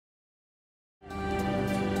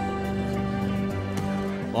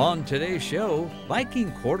On today's show, Viking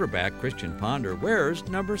quarterback Christian Ponder wears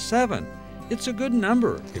number 7. It's a good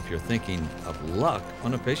number if you're thinking of luck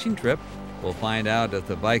on a fishing trip. We'll find out if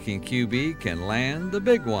the Viking QB can land the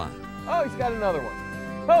big one. Oh, he's got another one.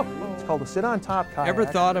 Oh! It's called a sit-on-top kayak. Ever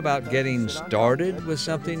thought about getting started with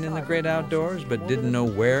something in the great outdoors but didn't know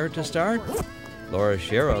where to start? Laura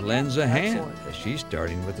Schara lends a hand as she's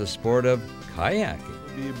starting with the sport of kayaking.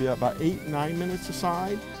 It'll be about 8-9 minutes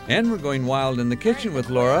aside. And we're going wild in the kitchen with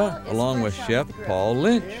Laura, along with Chef Paul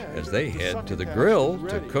Lynch, as they head to the grill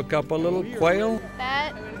to cook up a little quail.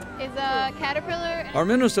 That is a caterpillar. Our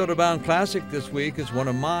Minnesota-bound classic this week is one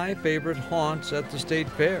of my favorite haunts at the state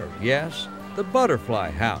fair. Yes, the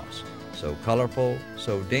Butterfly House. So colorful,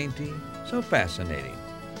 so dainty, so fascinating.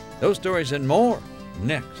 Those stories and more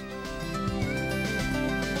next.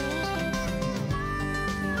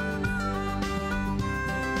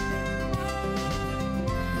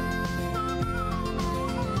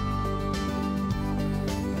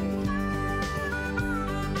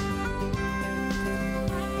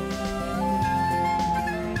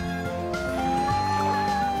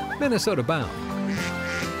 Minnesota Bound.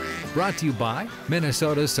 Brought to you by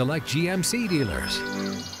Minnesota's select GMC dealers.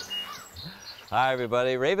 Hi,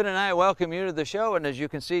 everybody. Raven and I welcome you to the show, and as you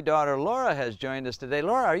can see, daughter Laura has joined us today.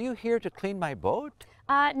 Laura, are you here to clean my boat?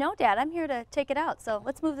 No, Dad, I'm here to take it out, so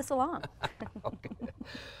let's move this along. Okay.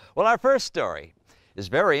 Well, our first story is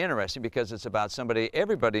very interesting because it's about somebody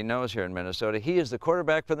everybody knows here in Minnesota. He is the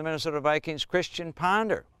quarterback for the Minnesota Vikings, Christian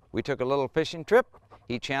Ponder. We took a little fishing trip.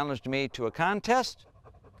 He challenged me to a contest.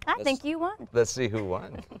 I think you won. Let's see who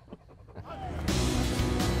won.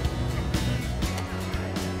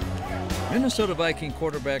 Minnesota Viking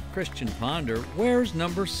quarterback Christian Ponder wears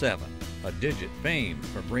number 7, a digit famed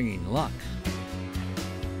for bringing luck.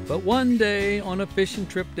 But one day on a fishing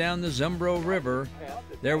trip down the Zumbro River,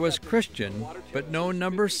 there was Christian, but no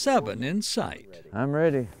number 7 in sight. I'm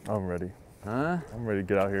ready. I'm ready. Huh? I'm ready to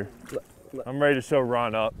get out here. I'm ready to show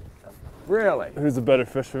Ron up. Really? Who's the better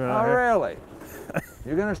fisherman out Oh, here? really?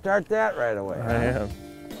 You're going to start that right away. I am.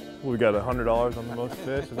 We got $100 on the most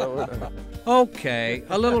fish. Is that what? Okay,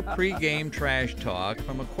 a little pre-game trash talk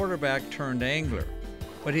from a quarterback turned angler.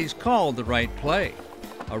 But he's called the right play.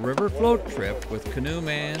 A river float trip with canoe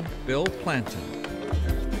man Bill Planton.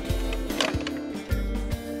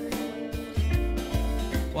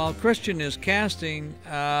 While Christian is casting,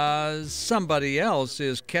 somebody else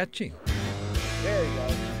is catching. There you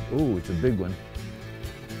go. Ooh, it's a big one.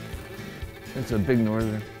 It's a big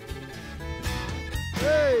northern.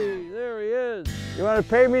 Hey, there he is. You want to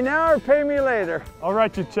pay me now or pay me later? I'll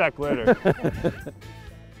write you a check later.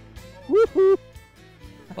 Woohoo!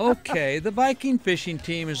 Okay, the Viking fishing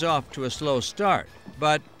team is off to a slow start.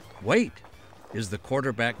 But wait, is the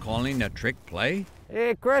quarterback calling a trick play?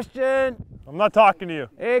 Hey, Christian! I'm not talking to you.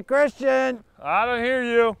 Hey, Christian! I don't hear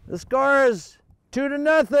you. The score is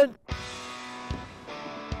 2-0.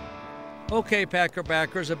 Okay, Packer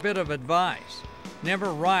backers, a bit of advice.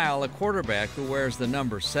 Never rile a quarterback who wears the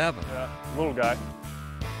number 7. Yeah, little guy.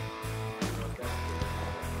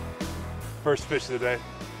 First fish of the day.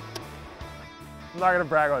 I'm not gonna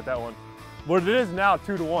brag about that one. But it is now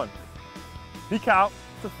 2-1. He counts,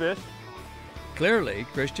 it's a fish. Clearly,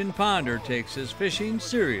 Christian Ponder takes his fishing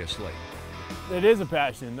seriously. It is a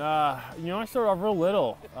passion. You know, I started off real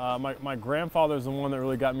little. My grandfather's the one that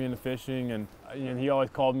really got me into fishing, and he always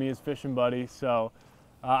called me his fishing buddy. So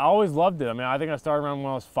I always loved it. I mean, I think I started around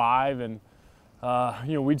when I was 5, and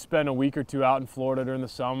you know, we'd spend a week or two out in Florida during the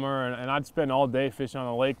summer, and I'd spend all day fishing on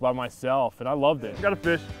the lake by myself, and I loved it. Got a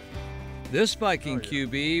fish. This Viking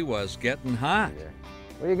QB was getting hot.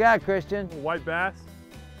 What you got, Christian? White bass.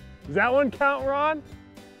 Does that one count, Ron?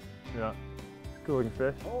 Yeah. Good looking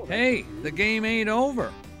fish. Hey, the game ain't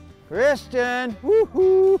over. Christian,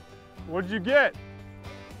 woohoo! What'd you get?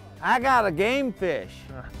 I got a game fish.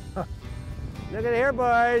 Look at here,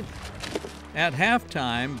 boys. At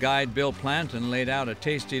halftime, guide Bill Planton laid out a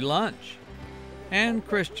tasty lunch, and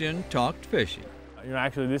Christian talked fishing. You know,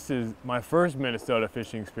 actually, this is my first Minnesota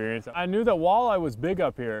fishing experience. I knew that walleye was big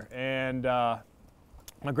up here, and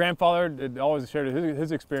my grandfather had always shared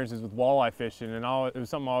his experiences with walleye fishing, and it was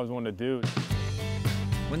something I always wanted to do.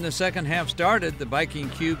 When the second half started, the Viking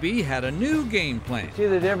QB had a new game plan. See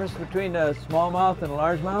the difference between a smallmouth and a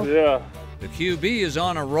largemouth? Yeah. The QB is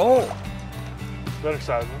on a roll. Better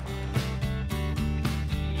size one.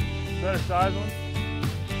 Better size one.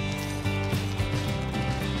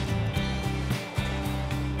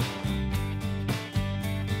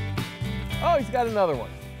 Oh, he's got another one.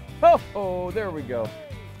 Oh, there we go.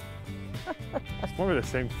 It's probably the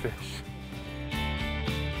same fish.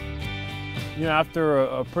 You know, after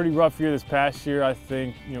a pretty rough year this past year, I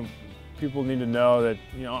think, you know, people need to know that,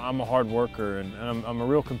 you know, I'm a hard worker and I'm a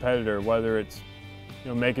real competitor, whether it's, you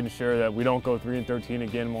know, making sure that we don't go 3-13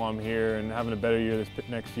 again while I'm here and having a better year this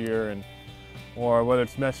next year, or whether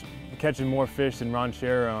it's catching more fish than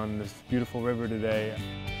Schara on this beautiful river today.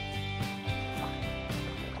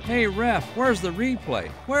 Hey, ref, where's the replay?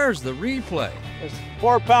 Where's the replay? It's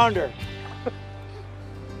 4-pounder.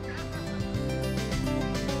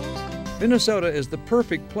 Minnesota is the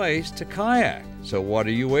perfect place to kayak, so what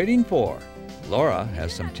are you waiting for? Laura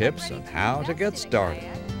has some tips on how to get started.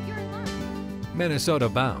 Minnesota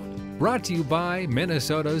Bound, brought to you by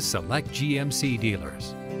Minnesota's select GMC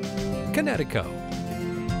dealers. Connecticut.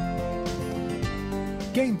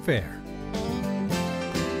 Game Fair.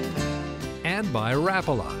 And by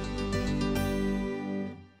Rapala.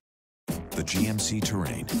 The GMC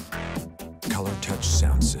Terrain. Color touch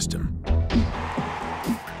sound system.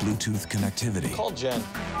 Bluetooth connectivity. Call Jen.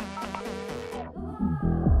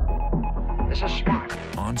 This is smart.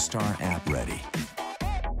 OnStar app ready.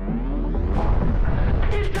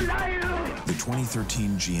 The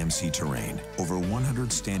 2013 GMC Terrain. Over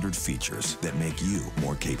 100 standard features that make you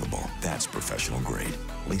more capable. That's professional grade.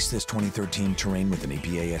 Lease this 2013 Terrain with an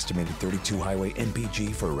EPA estimated 32 highway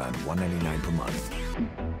MPG for around $199 per month.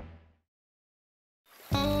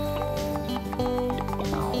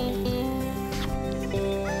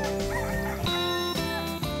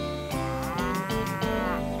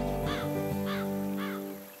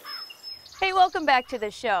 Hey, welcome back to the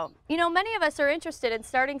show. You know, many of us are interested in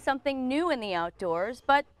starting something new in the outdoors,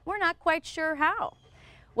 but we're not quite sure how.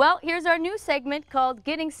 Well, here's our new segment called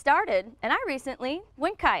Getting Started, and I recently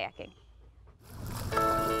went kayaking.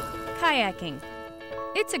 Kayaking.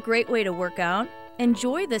 It's a great way to work out,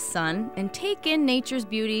 enjoy the sun, and take in nature's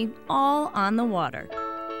beauty all on the water.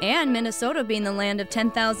 And Minnesota being the land of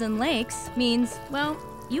 10,000 lakes means, well,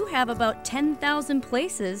 you have about 10,000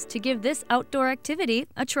 places to give this outdoor activity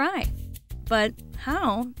a try. But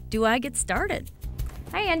how do I get started?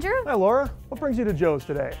 Hi, Andrew. Hi, Laura. What brings you to Joe's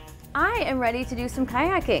today? I am ready to do some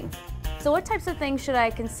kayaking. So what types of things should I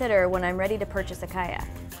consider when I'm ready to purchase a kayak?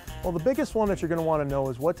 Well, the biggest one that you're going to want to know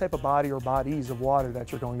is what type of body or bodies of water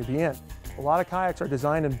that you're going to be in. A lot of kayaks are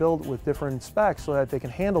designed and built with different specs so that they can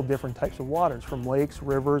handle different types of waters, from lakes,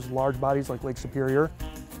 rivers, large bodies like Lake Superior.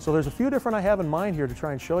 So there's a few different I have in mind here to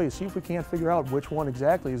try and show you, see if we can't figure out which one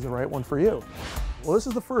exactly is the right one for you. Well, this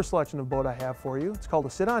is the first selection of boat I have for you. It's called a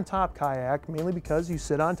sit-on-top kayak, mainly because you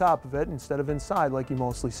sit on top of it instead of inside like you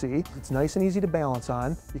mostly see. It's nice and easy to balance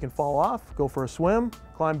on. You can fall off, go for a swim,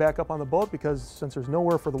 climb back up on the boat, because since there's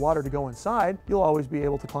nowhere for the water to go inside, you'll always be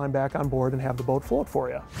able to climb back on board and have the boat float for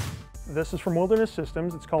you. This is from Wilderness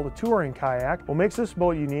Systems. It's called a touring kayak. What makes this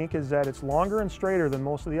boat unique is that it's longer and straighter than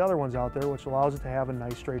most of the other ones out there, which allows it to have a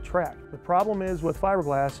nice straight track. The problem is with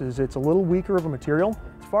fiberglass is it's a little weaker of a material.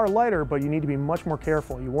 It's far lighter, but you need to be much more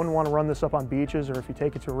careful. You wouldn't want to run this up on beaches, or if you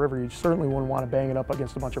take it to a river, you certainly wouldn't want to bang it up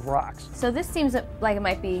against a bunch of rocks. So this seems like it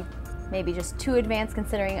might be maybe just too advanced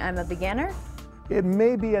considering I'm a beginner. It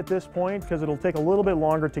may be at this point because it'll take a little bit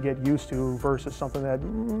longer to get used to versus something that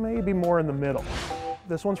may be more in the middle.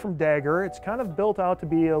 This one's from Dagger. It's kind of built out to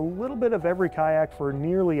be a little bit of every kayak for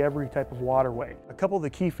nearly every type of waterway. A couple of the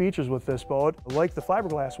key features with this boat, like the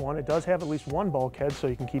fiberglass one, it does have at least one bulkhead so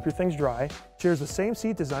you can keep your things dry. It shares the same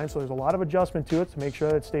seat design, so there's a lot of adjustment to it to make sure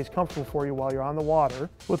that it stays comfortable for you while you're on the water.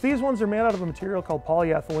 With these ones, they're made out of a material called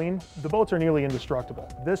polyethylene. The boats are nearly indestructible.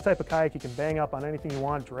 This type of kayak you can bang up on anything you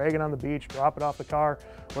want, drag it on the beach, drop it off the car,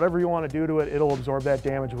 whatever you want to do to it, it'll absorb that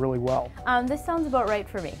damage really well. This sounds about right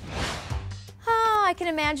for me. I can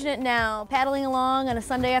imagine it now, paddling along on a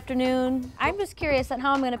Sunday afternoon. I'm just curious on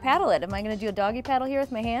how I'm going to paddle it. Am I going to do a doggy paddle here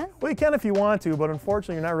with my hand? Well, you can if you want to, but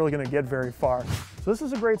unfortunately you're not really going to get very far. So this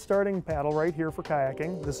is a great starting paddle right here for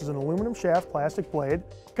kayaking. This is an aluminum shaft, plastic blade.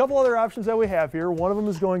 A couple other options that we have here. One of them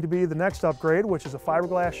is going to be the next upgrade, which is a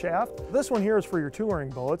fiberglass shaft. This one here is for your touring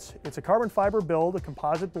boats. It's a carbon fiber build, a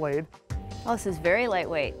composite blade. Oh, this is very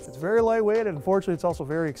lightweight. It's very lightweight, and unfortunately it's also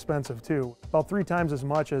very expensive too. About 3 times as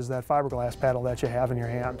much as that fiberglass paddle that you have in your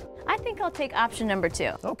hand. I think I'll take option number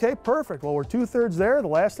 2. Okay, perfect. Well, we're 2/3 there. The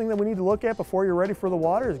last thing that we need to look at before you're ready for the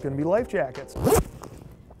water is going to be life jackets.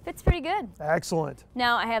 Fits pretty good. Excellent.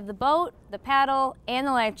 Now I have the boat, the paddle, and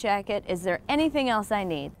the life jacket. Is there anything else I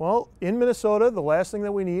need? Well, in Minnesota, the last thing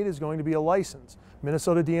that we need is going to be a license.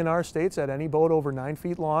 Minnesota DNR states that any boat over 9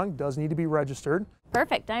 feet long does need to be registered.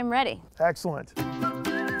 Perfect, I'm ready. Excellent.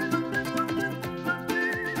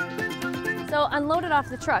 So unload it off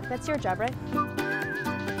the truck. That's your job, right?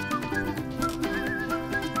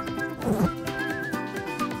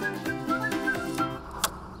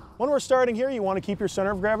 When we're starting here, you want to keep your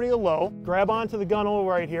center of gravity low. Grab onto the gunnel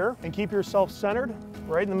right here and keep yourself centered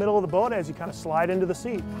right in the middle of the boat as you kind of slide into the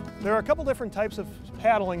seat. There are a couple different types of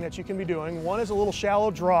paddling that you can be doing. One is a little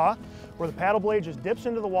shallow draw, where the paddle blade just dips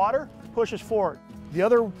into the water, pushes forward. The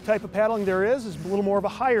other type of paddling there is a little more of a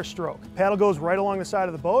higher stroke. Paddle goes right along the side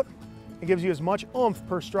of the boat and gives you as much oomph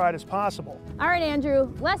per stride as possible. All right,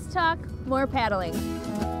 Andrew, less talk, more paddling.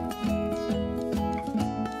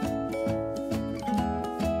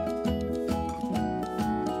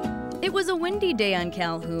 It was a windy day on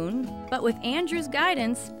Calhoun, but with Andrew's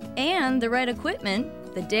guidance and the right equipment,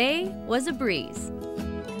 the day was a breeze.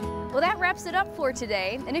 Well, that wraps it up for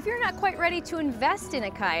today. And if you're not quite ready to invest in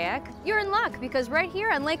a kayak, you're in luck, because right here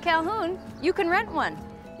on Lake Calhoun, you can rent one.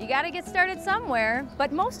 You gotta get started somewhere,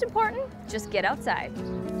 but most important, just get outside.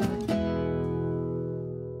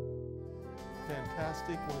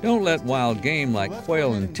 Don't let wild game like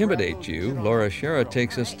quail intimidate you. Laura Schara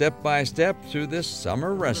takes us step by step through this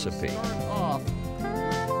summer recipe.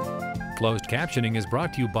 Closed captioning is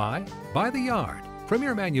brought to you by the Yard,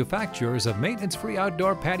 premier manufacturers of maintenance-free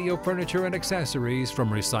outdoor patio furniture and accessories from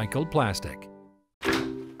recycled plastic.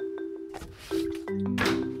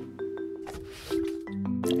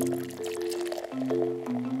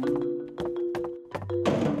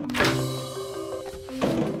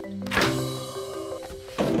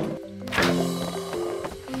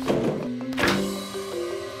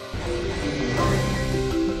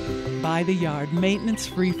 By the Yard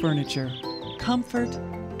maintenance-free furniture. Comfort,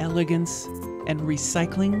 elegance, and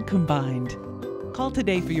recycling combined. Call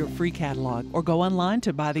today for your free catalog or go online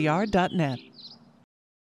to buytheyard.net.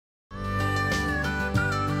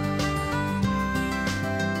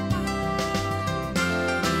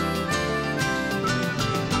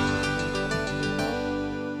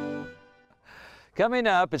 Coming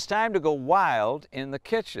up, it's time to go wild in the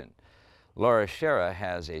kitchen. Laura Schara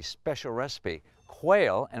has a special recipe,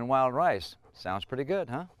 quail and wild rice. Sounds pretty good,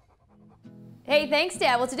 huh? Hey, thanks,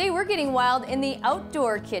 Dad. Well, today we're getting wild in the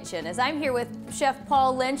outdoor kitchen, as I'm here with Chef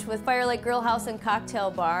Paul Lynch with Firelight Grill House and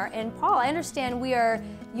Cocktail Bar. And Paul, I understand we are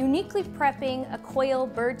uniquely prepping a quail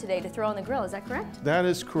bird today to throw on the grill. Is that correct? That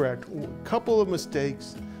is correct. A couple of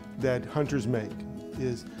mistakes that hunters make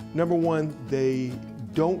is, number one, they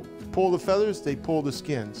don't pull the feathers, they pull the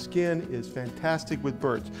skin. Skin is fantastic with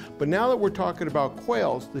birds. But now that we're talking about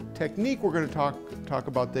quails, the technique we're going to talk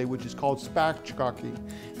about today, which is called spatchcocking.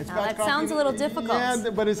 Now that sounds a little difficult. Yeah,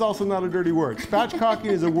 but it's also not a dirty word. Spatchcocking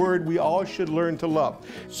is a word we all should learn to love.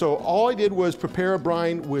 So all I did was prepare a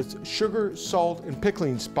brine with sugar, salt, and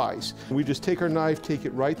pickling spice. We just take our knife, take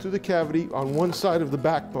it right through the cavity on one side of the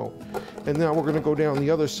backbone. And now we're going to go down the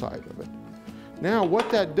other side of it. Now what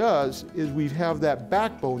that does is we have that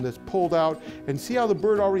backbone that's pulled out, and see how the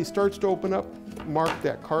bird already starts to open up? Mark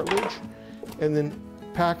that cartilage and then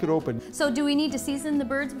pack it open. So do we need to season the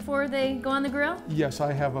birds before they go on the grill? Yes,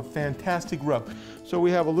 I have a fantastic rub. So we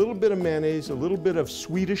have a little bit of mayonnaise, a little bit of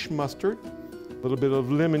Swedish mustard, a little bit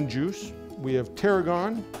of lemon juice. We have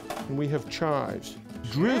tarragon and we have chives.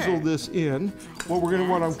 Drizzle this in.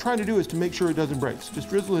 What I'm trying to do is to make sure it doesn't break. Just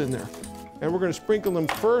drizzle it in there. And we're going to sprinkle them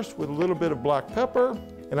first with a little bit of black pepper,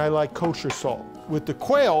 and I like kosher salt. With the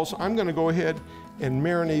quails, I'm going to go ahead and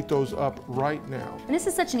marinate those up right now. And this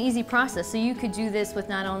is such an easy process, so you could do this with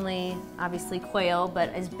not only, obviously, quail, but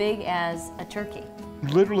as big as a turkey.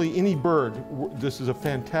 Literally any bird, this is a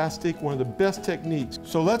fantastic, one of the best techniques.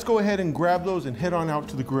 So let's go ahead and grab those and head on out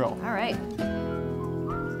to the grill. All right.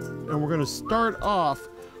 And we're going to start off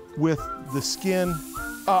with the skin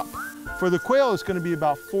up. For the quail, it's going to be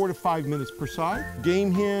about 4 to 5 minutes per side.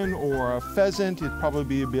 Game hen or a pheasant, it'd probably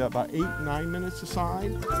be about 8-9 minutes a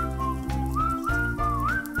side.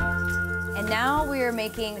 And now we are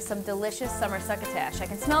making some delicious summer succotash. I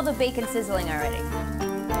can smell the bacon sizzling already.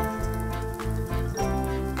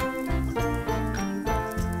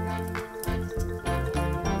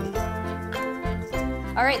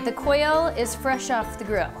 All right, the quail is fresh off the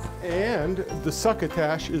grill. And the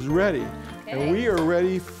succotash is ready. And we are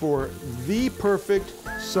ready for the perfect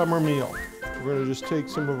summer meal. We're going to just take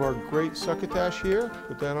some of our great succotash here,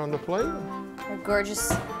 put that on the plate. Our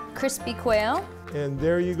gorgeous crispy quail. And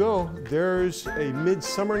there you go. There's a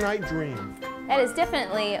midsummer night dream. That is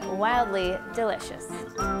definitely wildly delicious.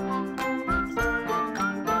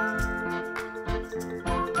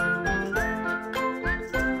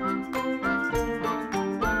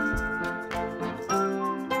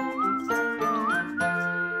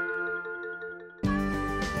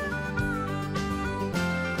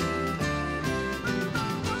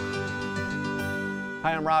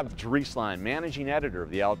 Hi, I'm Rob Drieslein, Managing Editor of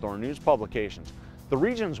the Outdoor News Publications. The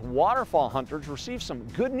region's waterfowl hunters received some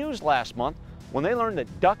good news last month when they learned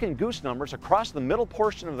that duck and goose numbers across the middle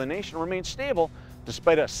portion of the nation remained stable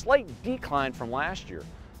despite a slight decline from last year.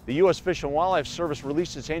 The U.S. Fish and Wildlife Service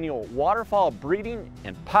released its annual waterfowl breeding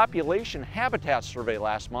and population habitat survey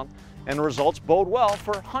last month, and the results bode well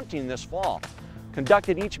for hunting this fall.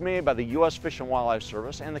 Conducted each May by the U.S. Fish and Wildlife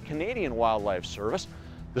Service and the Canadian Wildlife Service,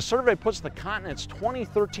 the survey puts the continent's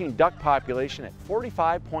 2013 duck population at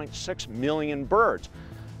 45.6 million birds.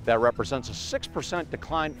 That represents a 6%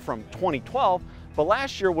 decline from 2012, but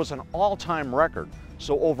last year was an all-time record,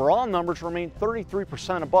 so overall numbers remain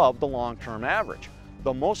 33% above the long-term average.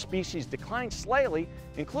 Though most species declined slightly,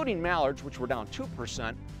 including mallards, which were down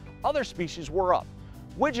 2%, other species were up.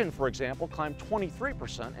 Widgeon, for example, climbed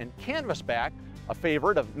 23%, and canvasback, a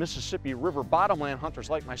favorite of Mississippi River bottomland hunters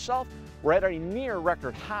like myself, were at a near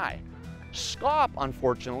record high. Scaup,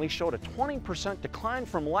 unfortunately, showed a 20% decline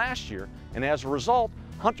from last year, and as a result,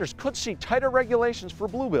 hunters could see tighter regulations for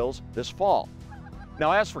bluebills this fall.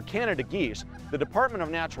 Now, as for Canada geese, the Department of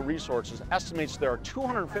Natural Resources estimates there are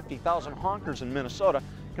 250,000 honkers in Minnesota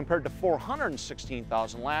compared to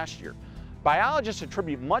 416,000 last year. Biologists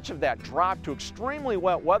attribute much of that drop to extremely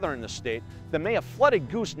wet weather in the state that may have flooded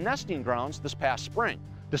goose nesting grounds this past spring.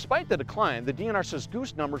 Despite the decline, the DNR says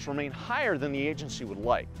goose numbers remain higher than the agency would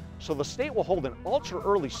like, so the state will hold an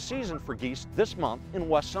ultra-early season for geese this month in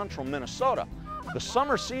west central Minnesota. The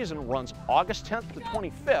summer season runs August 10th to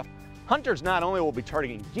 25th. Hunters not only will be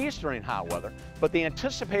targeting geese during hot weather, but the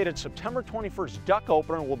anticipated September 21st duck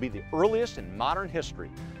opener will be the earliest in modern history.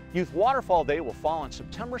 Youth Waterfowl Day will fall on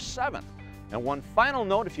September 7th. And one final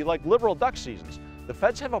note, if you like liberal duck seasons, the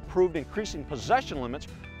feds have approved increasing possession limits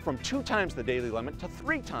from 2 times the daily limit to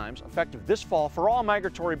 3 times, effective this fall for all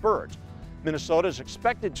migratory birds. Minnesota is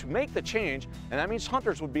expected to make the change, and that means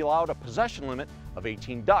hunters would be allowed a possession limit of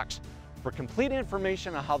 18 ducks. For complete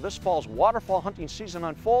information on how this fall's waterfowl hunting season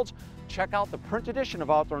unfolds, check out the print edition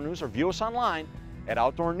of Outdoor News or view us online at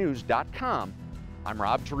outdoornews.com. I'm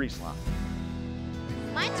Rob Jerusalem.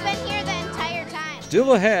 Mine's been here the entire time.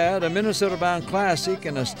 Still ahead, a Minnesota-bound classic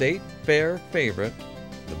and a state fair favorite,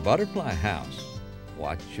 the Butterfly House.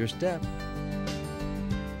 Watch your step.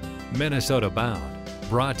 Minnesota Bound,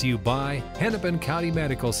 brought to you by Hennepin County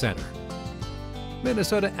Medical Center,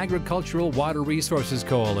 Minnesota Agricultural Water Resources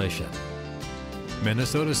Coalition,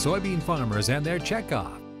 Minnesota soybean farmers and their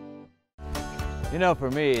checkoff. You know,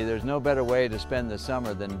 for me, there's no better way to spend the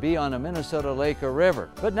summer than be on a Minnesota lake or river.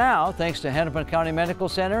 But now, thanks to Hennepin County Medical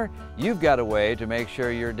Center, you've got a way to make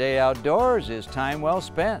sure your day outdoors is time well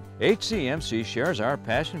spent. HCMC shares our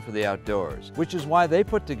passion for the outdoors, which is why they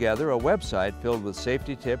put together a website filled with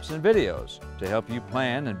safety tips and videos to help you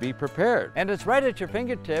plan and be prepared. And it's right at your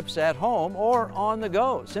fingertips at home or on the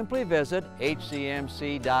go. Simply visit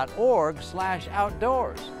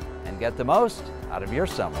hcmc.org/outdoors and get the most out of your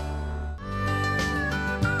summer.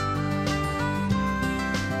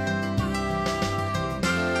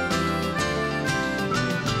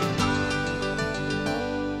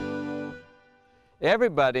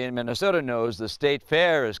 Everybody in Minnesota knows the state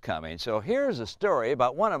fair is coming, so here's a story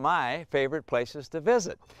about one of my favorite places to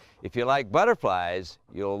visit. If you like butterflies,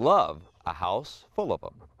 you'll love a house full of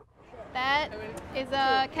them. That is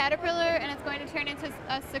a caterpillar, and it's going to turn into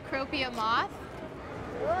a Cecropia moth.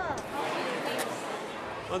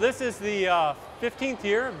 Well, this is the 15th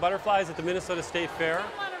year of butterflies at the Minnesota State Fair.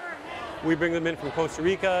 We bring them in from Costa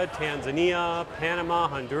Rica, Tanzania, Panama,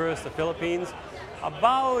 Honduras, the Philippines.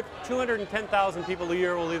 About 210,000 people a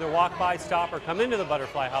year will either walk by, stop, or come into the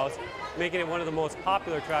Butterfly House, making it one of the most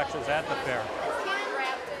popular attractions at the fair.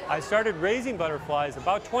 I started raising butterflies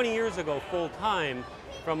about 20 years ago full-time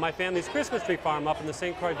from my family's Christmas tree farm up in the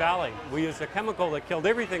St. Croix Valley. We used a chemical that killed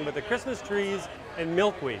everything but the Christmas trees and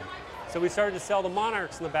milkweed. So we started to sell the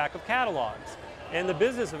monarchs in the back of catalogs. And the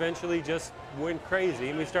business eventually just went crazy,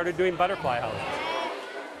 and we started doing butterfly houses.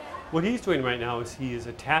 What he's doing right now is he is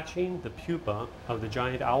attaching the pupa of the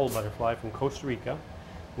giant owl butterfly from Costa Rica,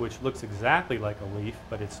 which looks exactly like a leaf,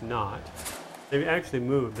 but it's not. They actually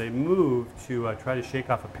move. They move to try to shake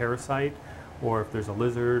off a parasite, or if there's a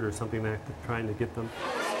lizard or something like that trying to get them.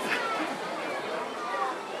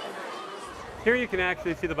 Here you can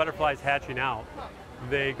actually see the butterflies hatching out.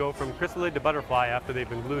 They go from chrysalid to butterfly after they've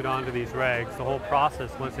been glued onto these rags. The whole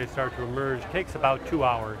process, once they start to emerge, takes about 2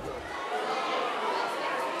 hours.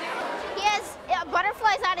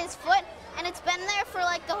 Butterflies on his foot, and it's been there for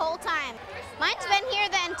like the whole time. Mine's been here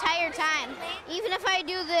the entire time. Even if I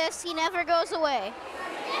do this, he never goes away.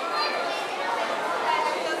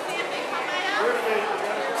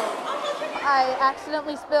 I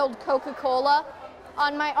accidentally spilled Coca-Cola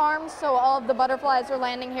on my arm, so all of the butterflies are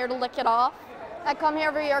landing here to lick it off. I come here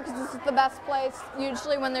every year because this is the best place.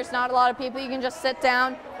 Usually when there's not a lot of people, you can just sit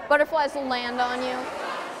down. Butterflies will land on you.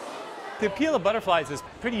 The appeal of butterflies is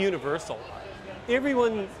pretty universal.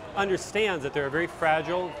 Everyone understands that they're very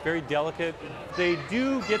fragile, very delicate. They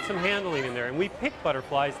do get some handling in there, and we pick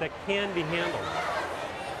butterflies that can be handled.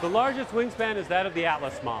 The largest wingspan is that of the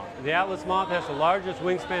atlas moth. The atlas moth has the largest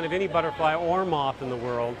wingspan of any butterfly or moth in the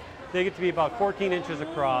world. They get to be about 14 inches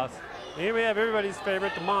across. And here we have everybody's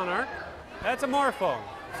favorite, the monarch. That's a morpho,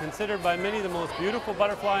 considered by many the most beautiful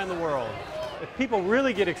butterfly in the world. If people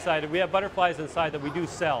really get excited, we have butterflies inside that we do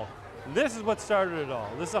sell. This is what started it all.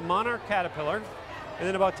 This is a monarch caterpillar, and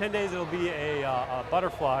in about 10 days it'll be a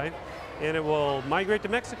butterfly, and it will migrate to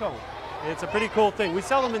Mexico. It's a pretty cool thing. We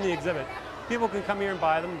sell them in the exhibit. People can come here and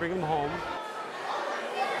buy them and bring them home.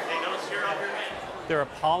 They're a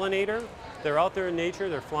pollinator. They're out there in nature.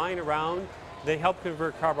 They're flying around. They help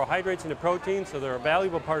convert carbohydrates into protein, so they're a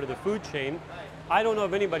valuable part of the food chain. I don't know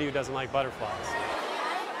of anybody who doesn't like butterflies.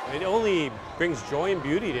 It only brings joy and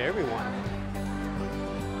beauty to everyone.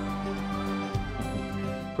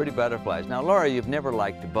 Pretty butterflies. Now, Laura, you've never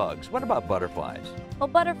liked bugs. What about butterflies? Well,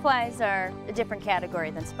 butterflies are a different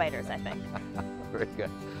category than spiders, I think. Very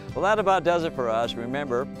good. Well, that about does it for us.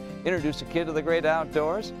 Remember, introduce a kid to the great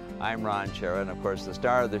outdoors. I'm Ron Schara, and of course, the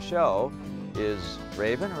star of the show is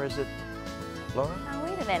Raven, or is it Laura? Oh,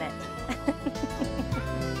 wait a minute.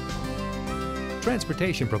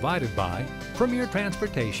 Transportation provided by Premier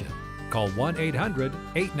Transportation. Call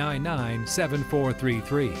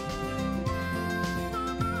 1-800-899-7433.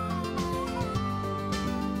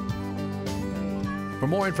 For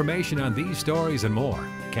more information on these stories and more,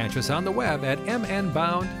 catch us on the web at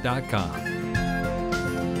mnbound.com.